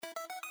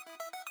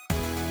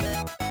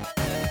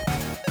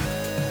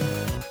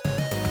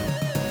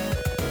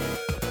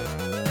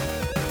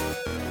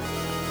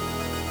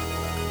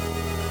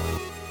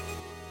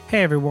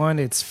Hey everyone,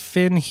 it's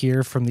Finn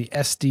here from the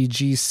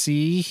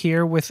SDGC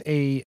here with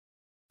a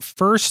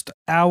first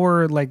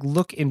hour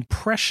look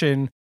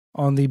impression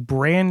on the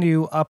brand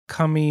new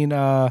upcoming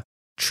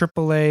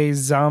AAA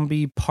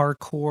zombie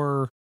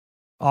parkour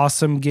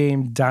awesome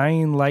game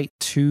Dying Light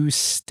 2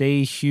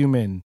 Stay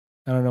Human.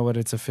 I don't know what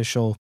its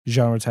official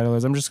genre title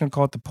is. I'm just going to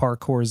call it the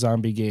parkour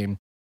zombie game.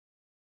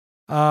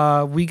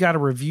 We got a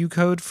review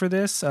code for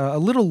this. A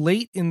little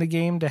late in the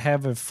game to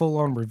have a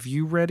full-on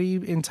review ready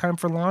in time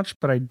for launch,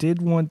 but I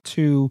did want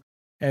to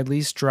at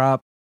least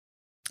drop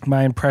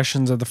my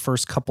impressions of the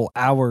first couple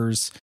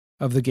hours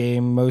of the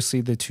game,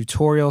 mostly the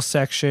tutorial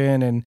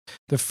section and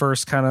the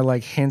first kind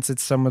of hints at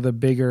some of the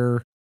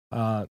bigger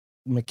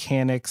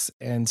mechanics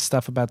and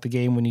stuff about the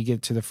game when you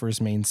get to the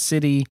first main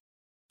city.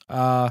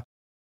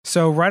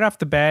 So right off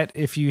the bat,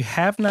 if you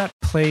have not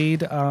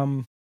played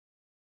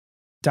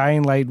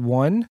Dying Light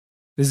 1,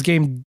 this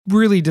game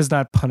really does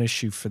not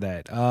punish you for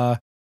that.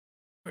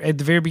 At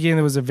the very beginning,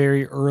 there was a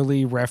very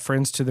early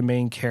reference to the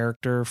main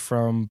character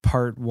from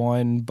part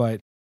 1, but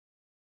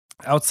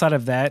outside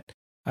of that,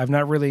 I've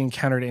not really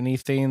encountered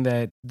anything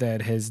that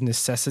has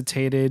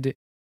necessitated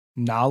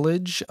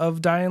knowledge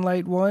of Dying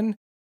Light 1.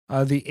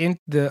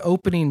 The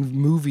opening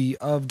movie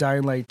of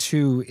Dying Light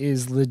 2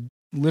 is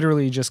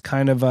literally just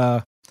kind of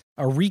a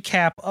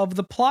recap of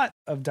the plot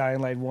of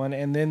Dying Light 1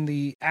 and then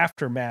the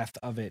aftermath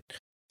of it.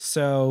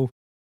 So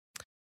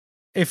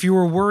if you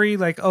were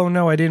worried, oh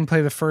no, I didn't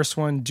play the first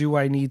one, do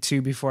I need to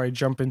before I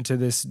jump into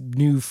this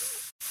new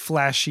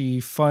flashy,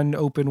 fun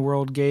open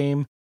world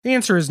game? The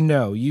answer is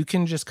no. You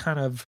can just kind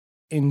of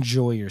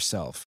enjoy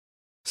yourself.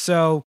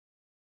 So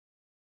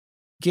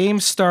game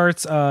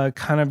starts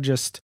kind of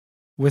just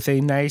with a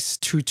nice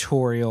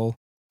tutorial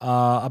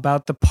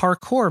about the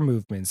parkour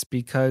movements,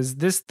 because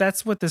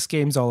that's what this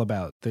game's all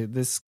about.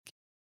 This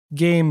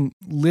game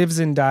lives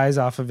and dies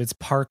off of its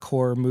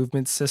parkour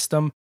movement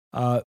system.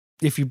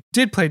 If you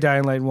did play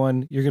Dying Light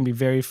 1, you're going to be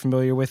very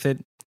familiar with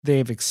it.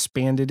 They've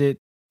expanded it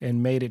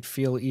and made it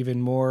feel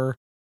even more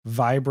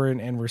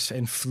vibrant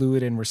and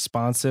fluid and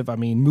responsive. I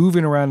mean,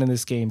 moving around in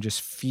this game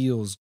just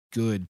feels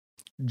good.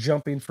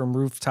 Jumping from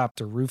rooftop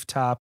to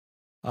rooftop,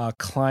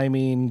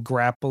 climbing,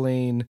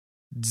 grappling,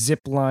 zip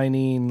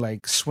lining,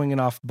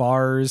 swinging off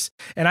bars.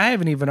 And I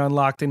haven't even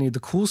unlocked any of the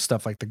cool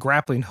stuff like the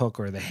grappling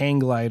hook or the hang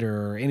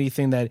glider or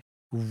anything that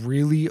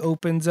really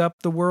opens up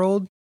the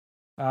world.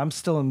 I'm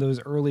still in those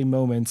early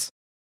moments,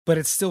 but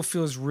it still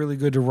feels really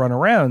good to run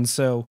around.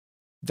 So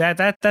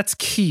that's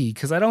key,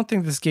 because I don't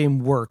think this game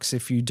works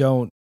if you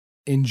don't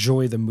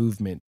enjoy the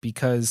movement.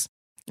 Because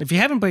if you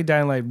haven't played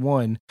Dying Light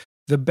 1,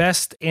 the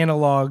best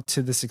analog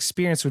to this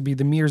experience would be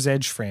the Mirror's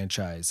Edge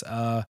franchise.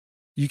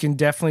 You can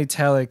definitely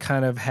tell it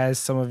kind of has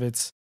some of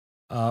its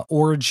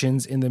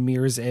origins in the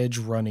Mirror's Edge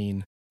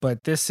running,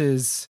 but this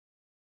is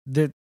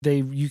that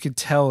you could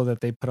tell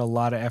that they put a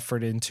lot of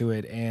effort into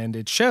it, and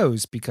it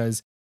shows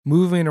because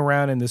moving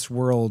around in this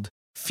world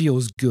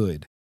feels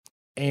good.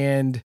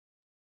 And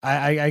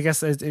I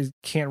guess it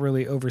can't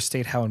really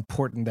overstate how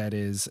important that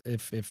is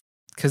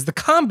because the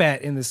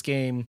combat in this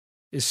game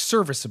is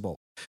serviceable,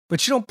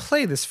 but you don't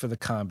play this for the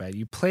combat.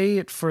 You play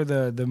it for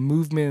the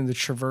movement and the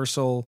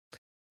traversal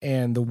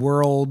and the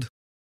world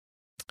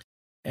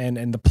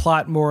and the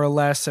plot, more or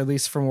less. At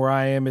least from where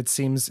I am, it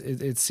seems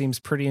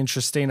pretty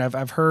interesting.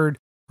 I've heard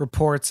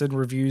reports and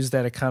reviews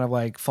that it kind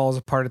of falls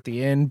apart at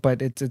the end,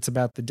 but it's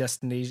about the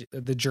destination,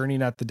 the journey,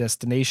 not the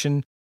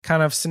destination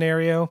kind of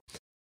scenario.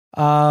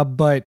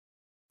 But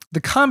the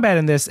combat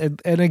in this,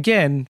 and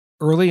again,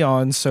 early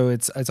on, so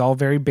it's all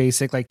very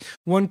basic.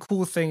 One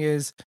cool thing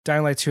is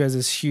Dying Light 2 has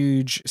this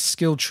huge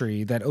skill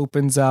tree that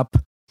opens up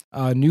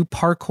new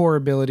parkour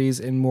abilities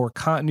and more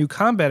new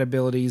combat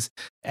abilities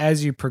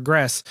as you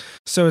progress.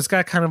 So it's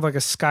got kind of like a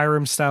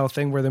Skyrim style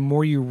thing where the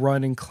more you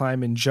run and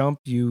climb and jump,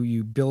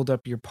 you build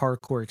up your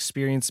parkour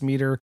experience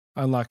meter,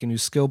 unlocking new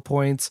skill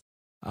points.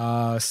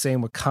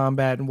 Same with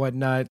combat and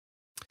whatnot.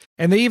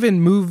 And they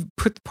even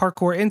put the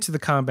parkour into the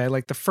combat.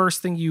 The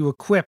first thing you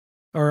equip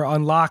or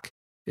unlock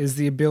is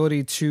the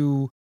ability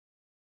to,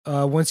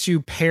 once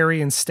you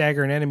parry and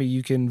stagger an enemy,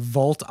 you can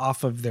vault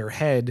off of their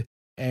head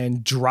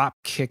and drop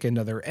kick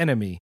another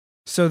enemy.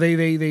 So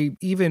they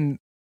even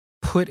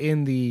put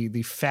in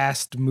the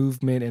fast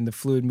movement and the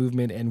fluid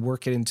movement and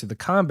work it into the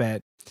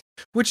combat,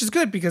 which is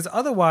good, because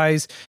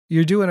otherwise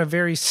you're doing a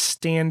very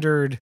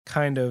standard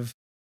kind of,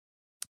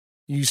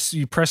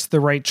 you press the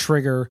right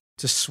trigger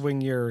to swing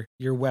your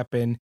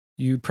weapon,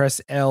 you press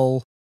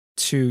L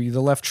to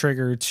the left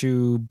trigger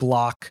to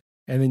block,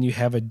 and then you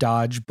have a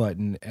dodge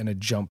button and a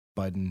jump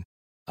button.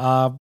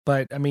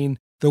 But I mean,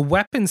 the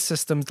weapon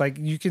systems,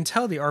 you can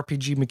tell the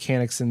RPG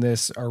mechanics in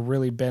this are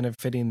really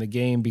benefiting the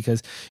game,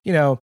 because,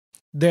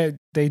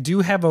 they do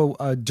have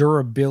a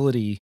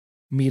durability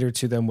meter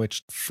to them,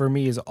 which for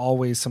me is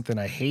always something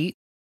I hate.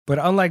 But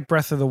unlike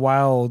Breath of the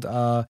Wild,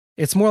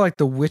 it's more like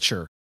The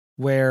Witcher,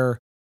 where,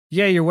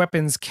 yeah, your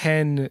weapons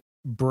can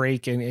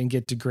break and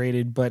get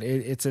degraded, but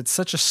it's at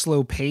such a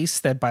slow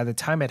pace that by the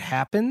time it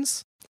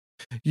happens,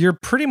 you're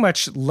pretty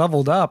much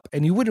leveled up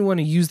and you wouldn't want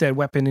to use that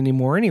weapon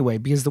anymore anyway,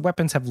 because the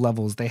weapons have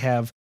levels. They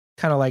have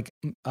kind of like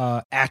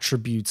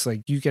attributes.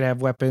 Like you could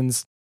have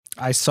weapons.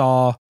 I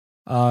saw,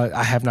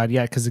 I have not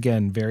yet, because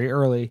again, very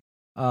early,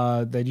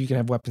 that you can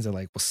have weapons that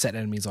like will set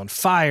enemies on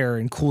fire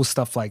and cool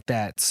stuff like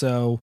that.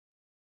 So,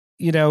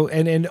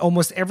 and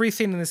almost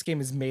everything in this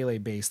game is melee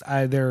based.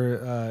 I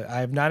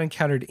have not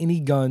encountered any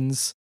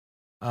guns.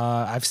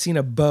 I've seen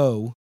a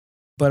bow,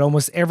 but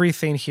almost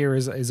everything here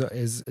is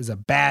a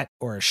bat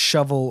or a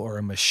shovel or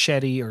a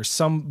machete or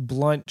some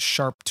blunt,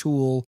 sharp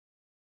tool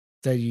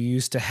that you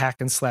use to hack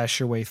and slash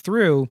your way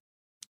through.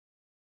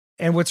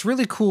 And what's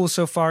really cool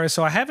so far is,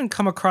 so I haven't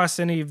come across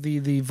any of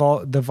the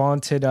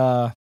vaunted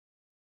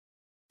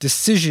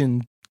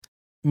decision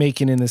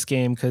making in this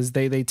game, because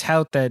they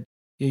tout that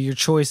your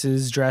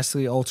choices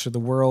drastically alter the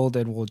world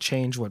and will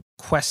change what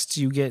quests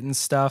you get and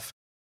stuff.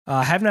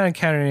 I have not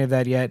encountered any of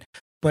that yet,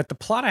 but the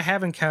plot I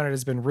have encountered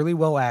has been really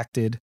well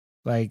acted.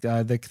 Like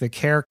the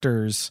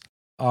characters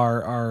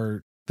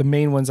are the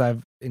main ones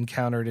I've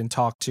encountered and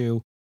talked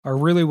to are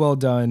really well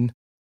done.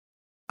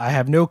 I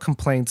have no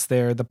complaints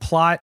there. The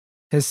plot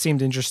has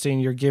seemed interesting.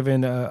 You're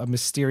given a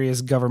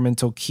mysterious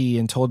governmental key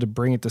and told to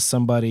bring it to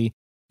somebody.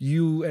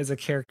 You, as a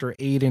character,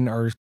 Aiden,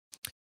 are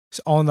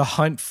on the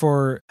hunt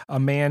for a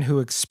man who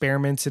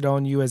experimented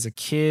on you as a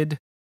kid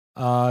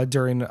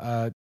during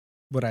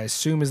what I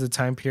assume is the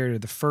time period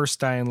of the first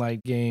Dying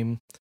Light game.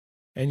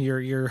 And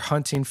you're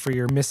hunting for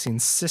your missing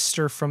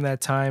sister from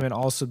that time, and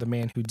also the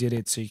man who did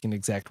it, so you can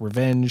exact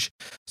revenge.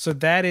 So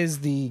that is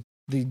the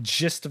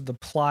gist of the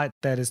plot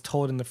that is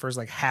told in the first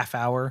like half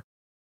hour.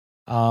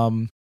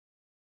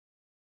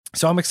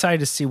 So I'm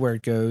excited to see where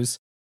it goes.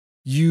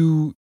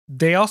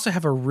 They also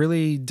have a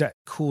really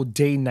cool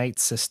day-night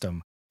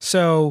system.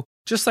 So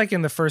just like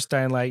in the first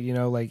Dying Light,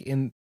 like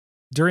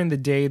during the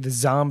day, the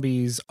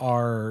zombies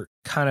are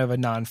kind of a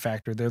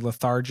non-factor. They're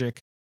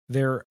lethargic.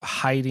 They're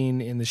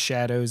hiding in the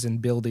shadows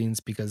and buildings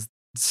because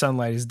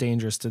sunlight is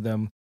dangerous to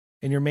them.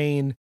 And your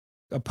main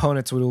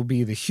opponents will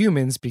be the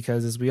humans,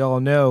 because as we all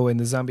know, in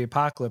the zombie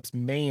apocalypse,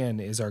 man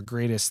is our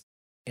greatest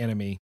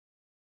enemy.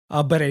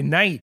 But at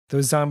night,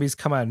 those zombies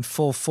come out in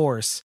full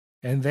force,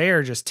 and they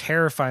are just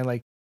terrifying.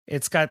 Like,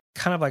 it's got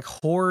kind of like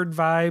Horde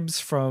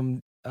vibes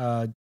from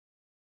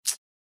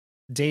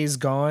Days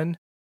Gone,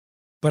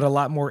 but a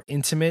lot more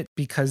intimate,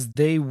 because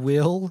they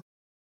will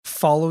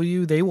follow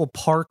you. They will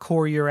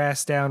parkour your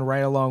ass down right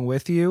along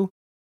with you.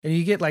 And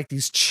you get like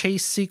these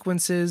chase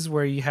sequences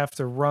where you have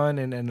to run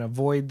and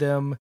avoid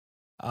them.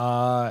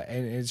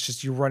 And it's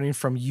just you're running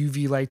from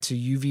UV light to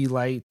UV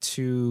light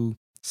to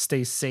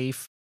stay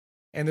safe.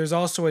 And there's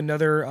also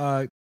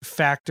another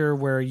factor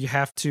where you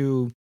have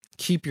to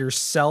keep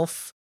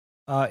yourself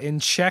in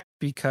check,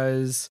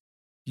 because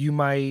you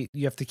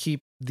have to keep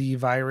the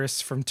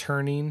virus from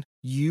turning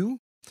you.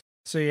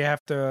 So you have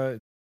to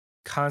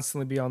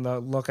constantly be on the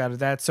lookout of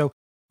that. So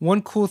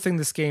one cool thing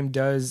this game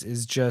does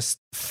is just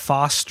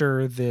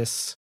foster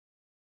this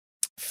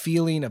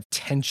feeling of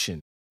tension.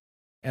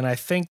 And I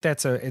think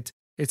that's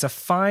it's a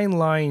fine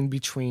line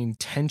between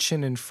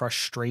tension and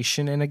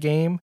frustration in a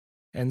game.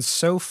 And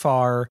so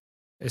far,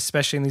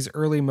 especially in these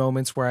early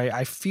moments where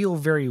I feel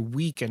very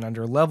weak and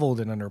underleveled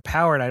and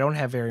underpowered, I don't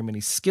have very many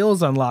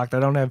skills unlocked. I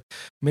don't have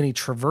many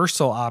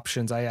traversal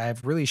options. I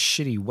have really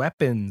shitty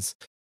weapons.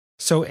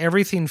 So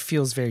everything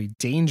feels very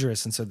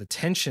dangerous. And so the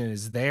tension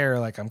is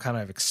there. Like, I'm kind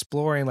of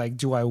exploring, like,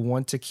 do I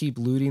want to keep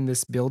looting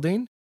this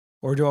building,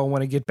 or do I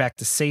want to get back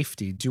to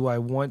safety? Do I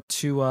want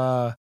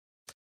to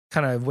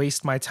kind of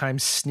waste my time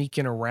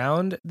sneaking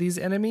around these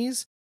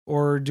enemies,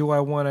 or do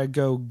I want to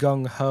go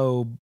gung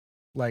ho?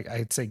 Like,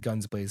 I'd say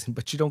guns blazing,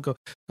 but you don't go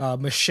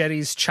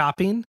machetes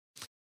chopping.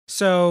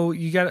 So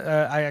you got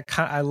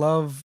I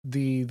love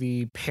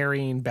the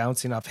parrying,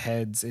 bouncing off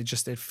heads.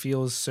 It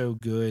feels so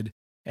good.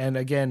 And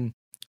again,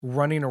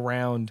 running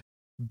around,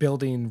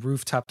 building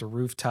rooftop to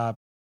rooftop,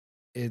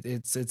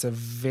 it's a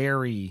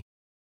very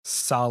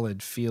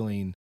solid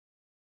feeling.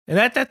 And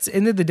that's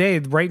end of the day.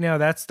 Right now,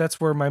 that's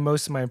where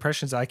most of my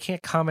impressions. I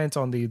can't comment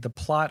on the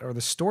plot or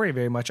the story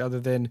very much, other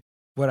than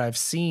what I've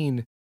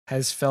seen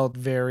has felt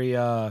very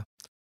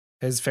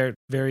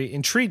very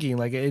intriguing.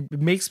 Like, it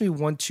makes me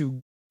want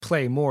to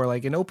play more.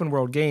 Like, in open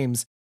world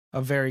games,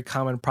 a very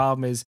common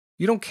problem is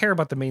you don't care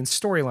about the main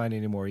storyline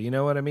anymore. You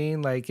know what I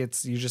mean? Like, you're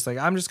just like,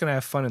 I'm just gonna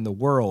have fun in the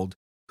world.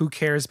 Who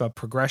cares about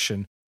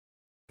progression?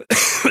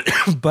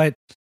 But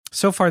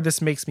so far,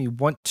 this makes me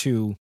want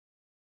to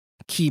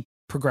keep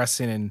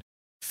progressing and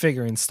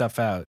figuring stuff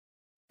out.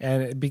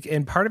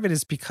 And part of it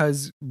is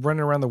because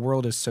running around the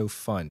world is so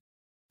fun.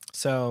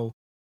 So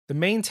the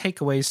main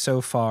takeaways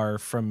so far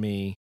from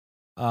me,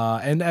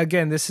 and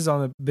again, this is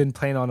been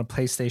playing on a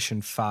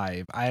PlayStation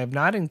 5. I have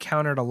not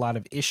encountered a lot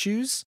of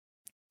issues.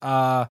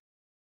 I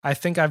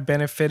think I've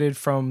benefited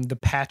from the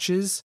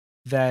patches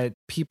that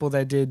people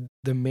that did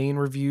the main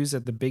reviews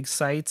at the big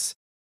sites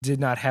did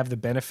not have the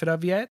benefit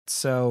of yet.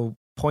 So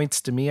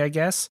points to me, I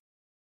guess.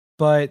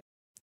 But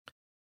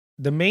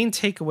the main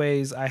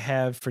takeaways I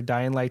have for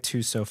Dying Light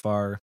 2 so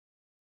far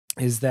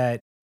is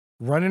that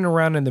running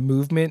around in the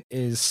movement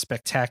is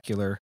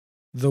spectacular.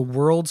 The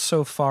world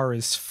so far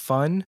is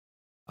fun.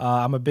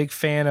 I'm a big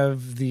fan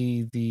of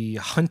the the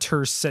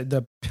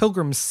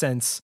pilgrim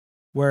sense,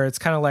 where it's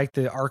kind of like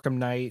the Arkham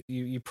Knight.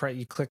 You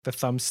click the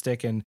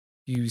thumbstick and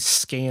you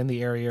scan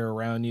the area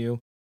around you,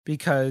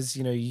 because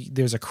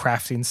there's a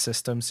crafting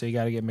system, so you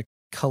got to get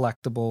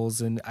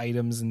collectibles and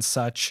items and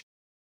such.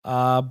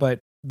 But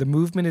the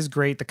movement is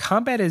great. The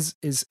combat is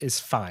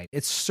fine.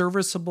 It's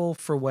serviceable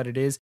for what it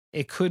is.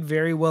 It could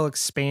very well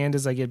expand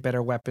as I get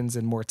better weapons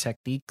and more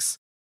techniques.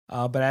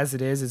 But as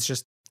it is, it's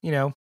just,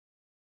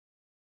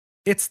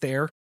 it's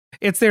there.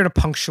 It's there to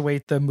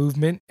punctuate the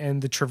movement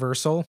and the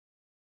traversal.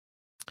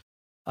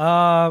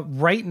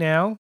 Right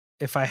now,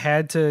 if I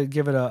had to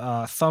give it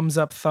a thumbs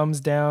up, thumbs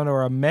down,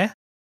 or a meh,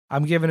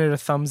 I'm giving it a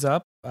thumbs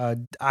up.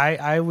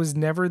 I was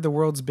never the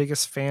world's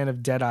biggest fan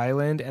of Dead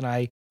Island, and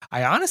I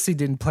honestly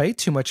didn't play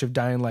too much of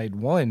Dying Light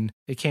 1.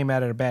 It came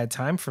out at a bad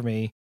time for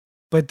me.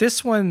 But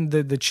this one,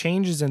 the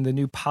changes and the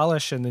new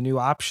polish and the new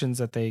options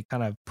that they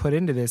kind of put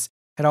into this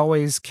had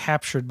always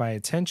captured my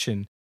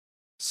attention.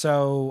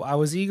 So I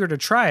was eager to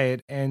try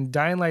it, and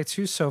Dying Light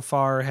 2 so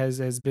far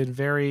has been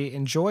very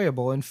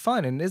enjoyable and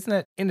fun. And isn't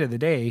that, end of the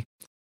day,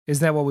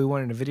 isn't that what we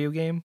want in a video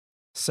game?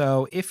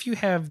 So if you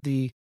have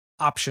the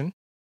option,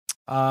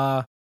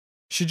 uh,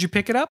 should you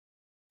pick it up?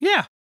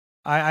 Yeah,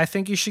 I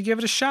think you should give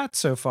it a shot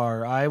so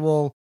far. I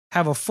will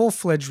have a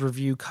full-fledged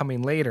review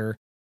coming later,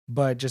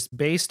 but just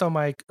based on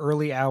my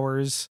early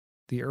hours,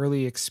 the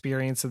early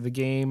experience of the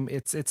game,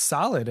 it's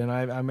solid, and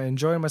I'm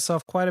enjoying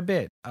myself quite a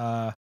bit.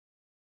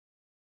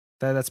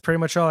 That's pretty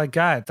much all I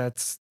got.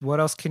 That's, what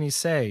else can you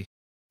say?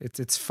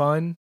 It's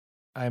fun.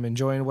 I'm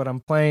enjoying what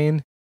I'm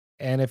playing.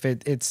 And if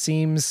it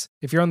seems,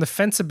 if you're on the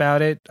fence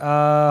about it,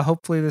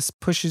 hopefully this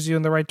pushes you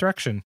in the right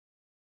direction.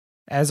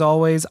 As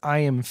always, I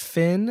am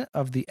Finn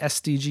of the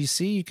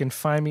SDGC. You can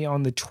find me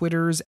on the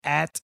Twitters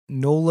at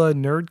NOLA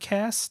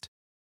Nerdcast.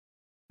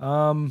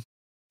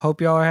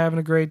 Hope y'all are having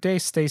a great day.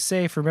 Stay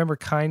safe. Remember,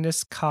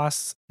 kindness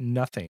costs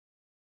nothing.